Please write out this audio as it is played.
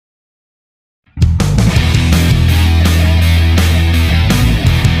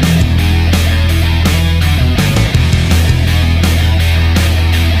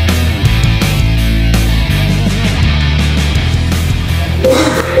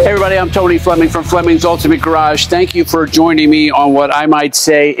Hey everybody, I'm Tony Fleming from Flemings Ultimate Garage. Thank you for joining me on what I might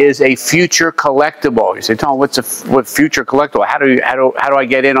say is a future collectible. You say, Tony, what future collectible? How do I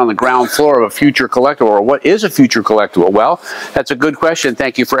get in on the ground floor of a future collectible, or what is a future collectible? Well, that's a good question.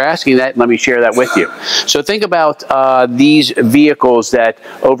 Thank you for asking that. Let me share that with you. So think about these vehicles that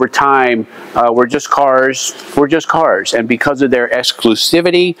over time were just cars, and because of their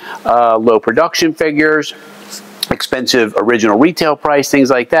exclusivity, low production figures, expensive original retail price, things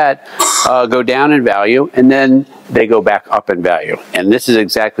like that, go down in value, and then they go back up in value. And this is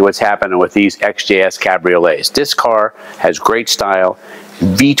exactly what's happening with these XJS Cabriolets. This car has great style,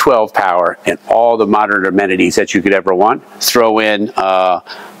 V12 power, and all the modern amenities that you could ever want. Throw in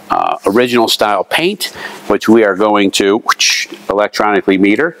original style paint, which we are going to electronically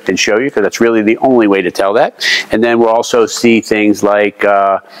meter and show you, because that's really the only way to tell that. And then we'll also see things like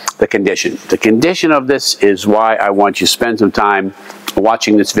the condition. The condition of this is why I want you to spend some time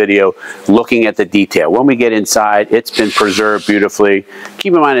watching this video, looking at the detail. When we get inside, it's been preserved beautifully.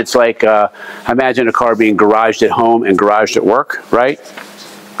 Keep in mind, it's like, imagine a car being garaged at home and garaged at work, right?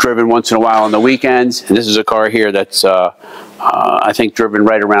 Driven once in a while on the weekends. And this is a car here that's I think driven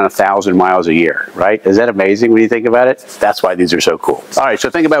right around 1,000 miles a year, right? Is that amazing when you think about it? That's why these are so cool. All right, so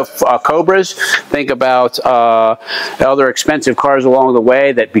think about Cobras, think about other expensive cars along the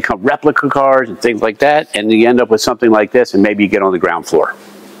way that become replica cars and things like that, and you end up with something like this, and maybe you get on the ground floor.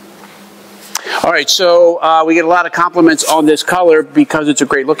 All right, so we get a lot of compliments on this color because it's a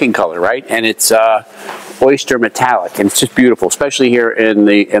great looking color, right? And it's Oyster metallic, and it's just beautiful, especially here in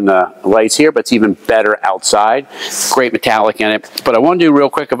the lights here, but it's even better outside. Great metallic in it. But I want to do real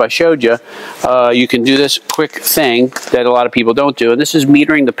quick, if I showed you, you can do this quick thing that a lot of people don't do, and this is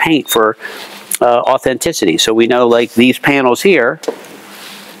metering the paint for authenticity. So we know, like, these panels here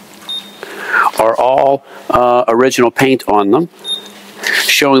are all original paint on them,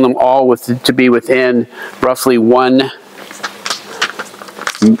 showing them all to be within roughly 1/10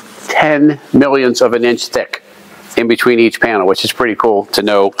 millionths of an inch thick in between each panel, which is pretty cool to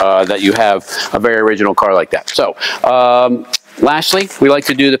know that you have a very original car like that. So lastly, we like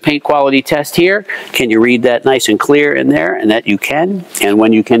to do the paint quality test here. Can you read that nice and clear in there? And that you can. And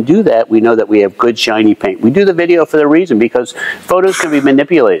when you can do that, we know that we have good shiny paint. We do the video for the reason, because photos can be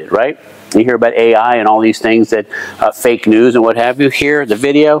manipulated, right? You hear about AI and all these things that fake news and what have you. Here, the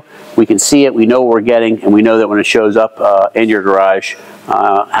video, we can see it, we know what we're getting, and we know that when it shows up in your garage,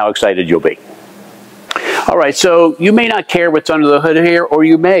 how excited you'll be. All right, so you may not care what's under the hood here, or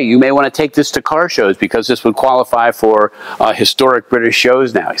you may want to take this to car shows, because this would qualify for historic British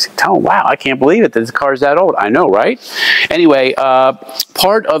shows now. You say, oh, wow, I can't believe it that this car's that old. I know, right? Anyway,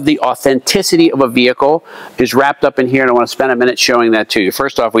 part of the authenticity of a vehicle is wrapped up in here, and I want to spend a minute showing that to you.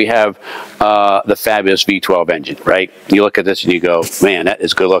 First off, we have the fabulous V12 engine, right? You look at this and you go, man, that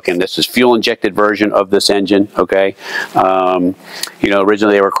is good looking. This is fuel-injected version of this engine, okay? You know,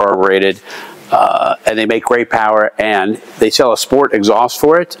 originally they were carbureted. And they make great power, and they sell a sport exhaust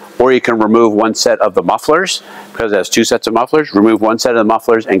for it, or you can remove one set of the mufflers, because it has two sets of mufflers. Remove one set of the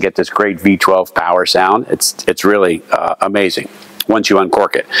mufflers and get this great V12 power sound. It's really amazing once you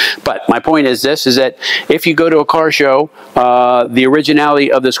uncork it. But my point is this, is that if you go to a car show, the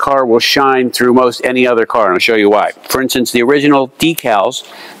originality of this car will shine through most any other car, and I'll show you why. For instance, the original decals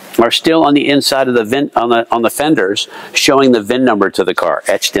are still on the inside of the on the fenders, showing the VIN number to the car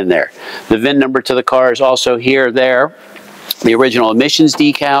etched in there. The VIN number to the car is also here, there. The original emissions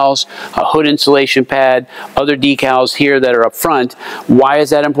decals, a hood insulation pad, other decals here that are up front. Why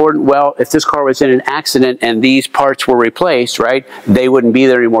is that important? Well, if this car was in an accident and these parts were replaced, right, they wouldn't be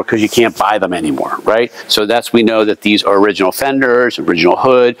there anymore, because you can't buy them anymore, right? So we know that these are original fenders, original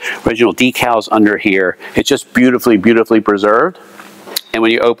hood, original decals under here. It's just beautifully, beautifully preserved. And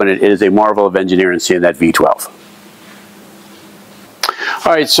when you open it, it is a marvel of engineering seeing that V12.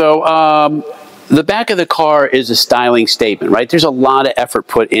 All right, so the back of the car is a styling statement, right? There's a lot of effort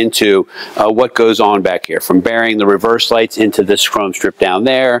put into what goes on back here, from burying the reverse lights into this chrome strip down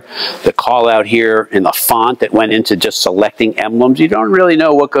there, the call out here, and the font that went into just selecting emblems. You don't really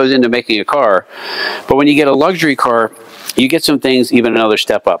know what goes into making a car. But when you get a luxury car, you get some things even another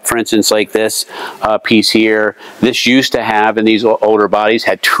step up. For instance, like this piece here. This used to have, in these older bodies,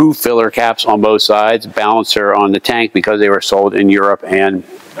 had two filler caps on both sides, balancer on the tank, because they were sold in Europe and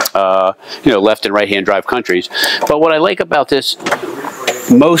you know, left and right-hand drive countries. But what I like about this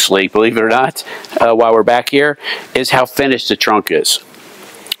mostly, believe it or not, while we're back here, is how finished the trunk is.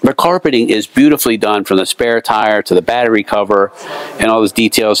 The carpeting is beautifully done, from the spare tire to the battery cover and all those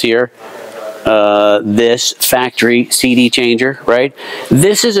details here. this factory CD changer, right?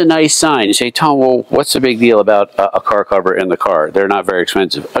 This is a nice sign. You say, Tom, well, what's the big deal about a car cover in the car? They're not very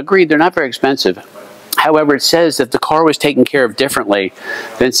expensive. Agreed, they're not very expensive. However, it says that the car was taken care of differently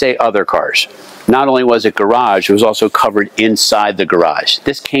than, say, other cars. Not only was it garage, it was also covered inside the garage.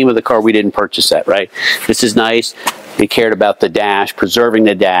 This came with the car. We didn't purchase that, right? This is nice. They cared about the dash, preserving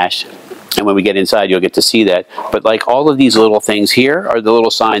the dash. And when we get inside, you'll get to see that. But like all of these little things here are the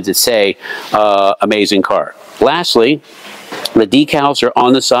little signs that say amazing car. Lastly, the decals are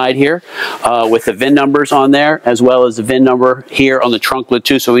on the side here with the VIN numbers on there, as well as the VIN number here on the trunk lid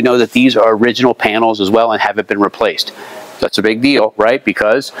too, so we know that these are original panels as well and haven't been replaced. That's a big deal, right?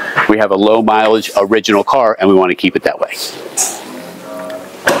 Because we have a low mileage original car and we want to keep it that way.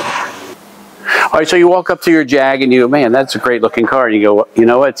 All right, so you walk up to your Jag and you go, man, that's a great looking car. And you go, you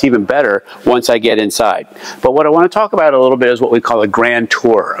know what, it's even better once I get inside. But what I want to talk about a little bit is what we call a grand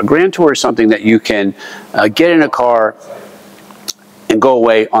tour. A grand tour is something that you can get in a car and go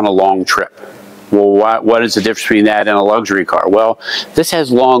away on a long trip. Well, what is the difference between that and a luxury car? Well, this has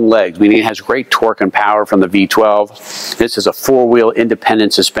long legs, meaning it has great torque and power from the V12. This is a four-wheel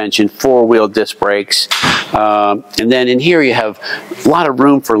independent suspension, four-wheel disc brakes. And then in here you have a lot of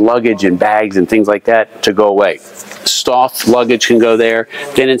room for luggage and bags and things like that to go away. Soft luggage can go there.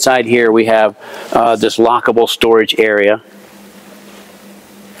 Then inside here we have this lockable storage area,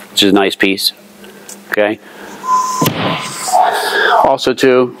 which is a nice piece, okay? Also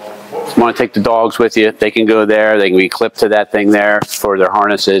too, if you want to take the dogs with you, they can go there. They can be clipped to that thing there for their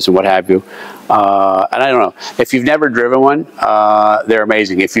harnesses and what have you. And I don't know, if you've never driven one, they're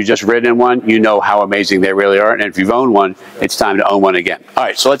amazing. If you've just ridden one, you know how amazing they really are. And if you've owned one, it's time to own one again. All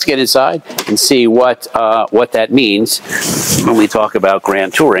right, so let's get inside and see what that means when we talk about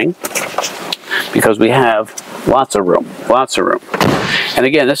grand touring, because we have lots of room, lots of room. And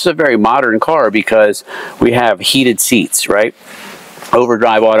again, this is a very modern car because we have heated seats, right?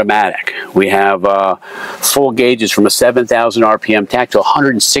 Overdrive automatic. We have full gauges from a 7,000 RPM Tach to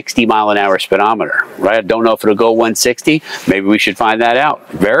 160 mile an hour speedometer, right? I don't know if it'll go 160. Maybe we should find that out,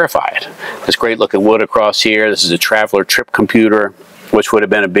 verify it. This great looking wood across here. This is a traveler trip computer, which would have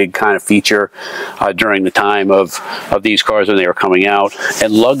been a big kind of feature during the time of these cars when they were coming out.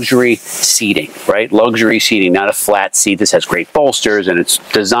 And luxury seating, right? Luxury seating, not a flat seat. This has great bolsters and it's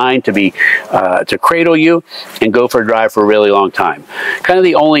designed to be, to cradle you and go for a drive for a really long time. Kind of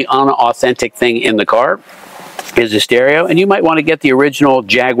the only unauthentic thing in the car is the stereo, and you might want to get the original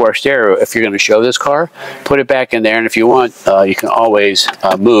Jaguar stereo if you're going to show this car. Put it back in there, and if you want, you can always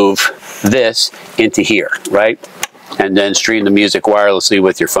move this into here, right? And then stream the music wirelessly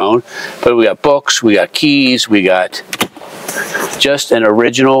with your phone. But we got books, we got keys, we got just an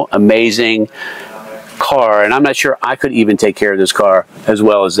original, amazing car. And I'm not sure I could even take care of this car as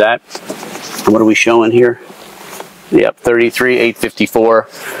well as that. And what are we showing here? Yep, 33,854.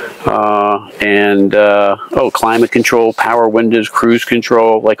 Oh, climate control, power windows, cruise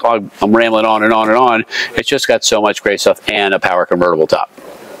control. Like, I'm rambling on and on and on. It's just got so much great stuff and a power convertible top.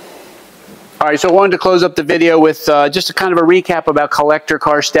 All right, so I wanted to close up the video with just a kind of a recap about collector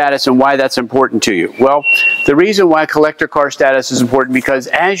car status and why that's important to you. Well, the reason why collector car status is important because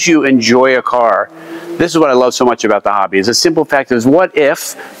as you enjoy a car, this is what I love so much about the hobby, is the simple fact is what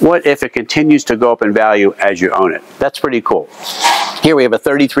if it continues to go up in value as you own it? That's pretty cool. Here we have a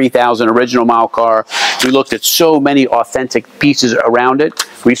 33,000 original mile car. We looked at so many authentic pieces around it.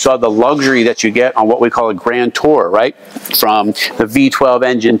 We saw the luxury that you get on what we call a grand tour, right? From the V12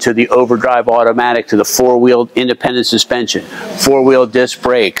 engine to the overdrive automatic to the four-wheel independent suspension, four-wheel disc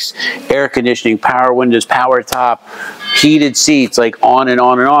brakes, air conditioning, power windows, power top, heated seats, like on and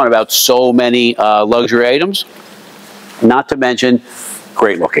on and on about so many luxury items. Not to mention,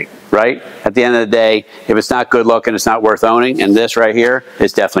 great looking, right? At the end of the day, if it's not good looking, it's not worth owning, and this right here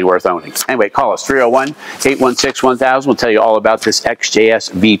is definitely worth owning. Anyway, call us, 301-816-1000. We'll tell you all about this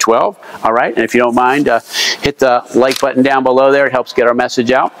XJS V12, all right? And if you don't mind, hit the like button down below there. It helps get our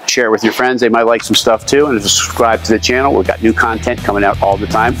message out. Share it with your friends. They might like some stuff too, and subscribe to the channel. We've got new content coming out all the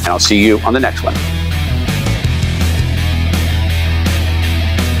time, and I'll see you on the next one.